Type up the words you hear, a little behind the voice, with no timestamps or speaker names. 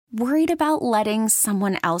Worried about letting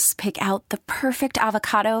someone else pick out the perfect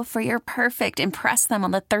avocado for your perfect impress them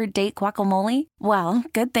on the third date guacamole? Well,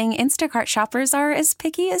 good thing Instacart shoppers are as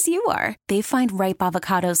picky as you are. They find ripe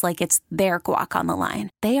avocados like it's their guac on the line.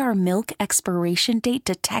 They are milk expiration date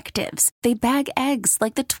detectives. They bag eggs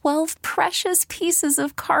like the 12 precious pieces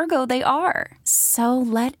of cargo they are. So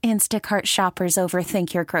let Instacart shoppers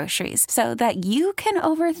overthink your groceries so that you can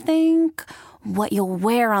overthink what you'll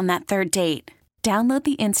wear on that third date. Download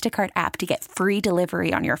the Instacart app to get free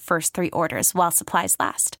delivery on your first 3 orders while supplies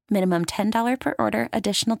last. Minimum $10 per order.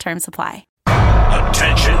 Additional terms apply.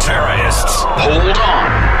 Attention terrorists. Hold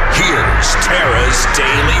on. Here's Tara's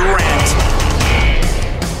Daily Rant.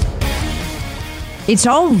 It's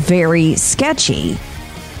all very sketchy.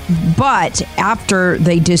 But after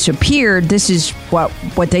they disappeared, this is what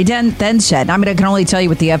they then said. I mean, I can only tell you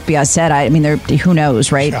what the FBI said. I mean, who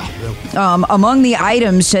knows, right? Yeah. Among the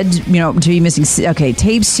items said, to be missing,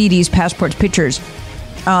 tapes, CDs, passports, pictures.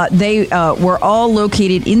 They were all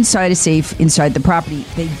located inside a safe inside the property.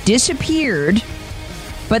 They disappeared,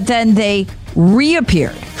 but then they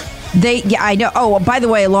reappeared. I know. Oh, by the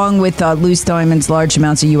way, along with loose diamonds, large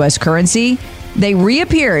amounts of U.S. currency, they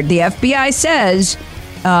reappeared. The FBI says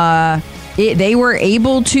they were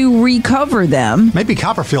able to recover them. Maybe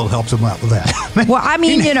Copperfield helps him out with that. Well, I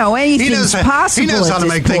mean, anything's possible. He knows how to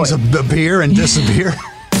make things appear and disappear.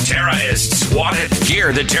 Tara is swatted.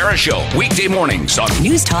 Hear the Tara Show weekday mornings on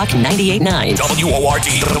News Talk 98.9 WORD,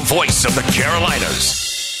 the voice of the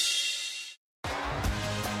Carolinas.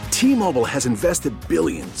 T-Mobile has invested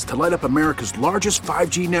billions to light up America's largest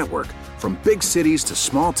 5G network, from big cities to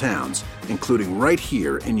small towns, including right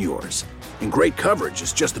here in yours. And great coverage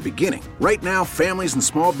is just the beginning. Right now, families and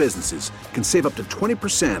small businesses can save up to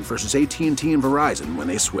 20% versus AT&T and Verizon when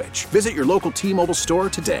they switch. Visit your local T-Mobile store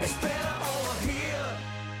today.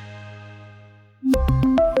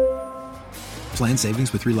 Plan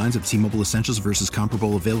savings with 3 lines of T-Mobile Essentials versus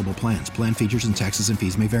comparable available plans. Plan features and taxes and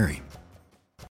fees may vary.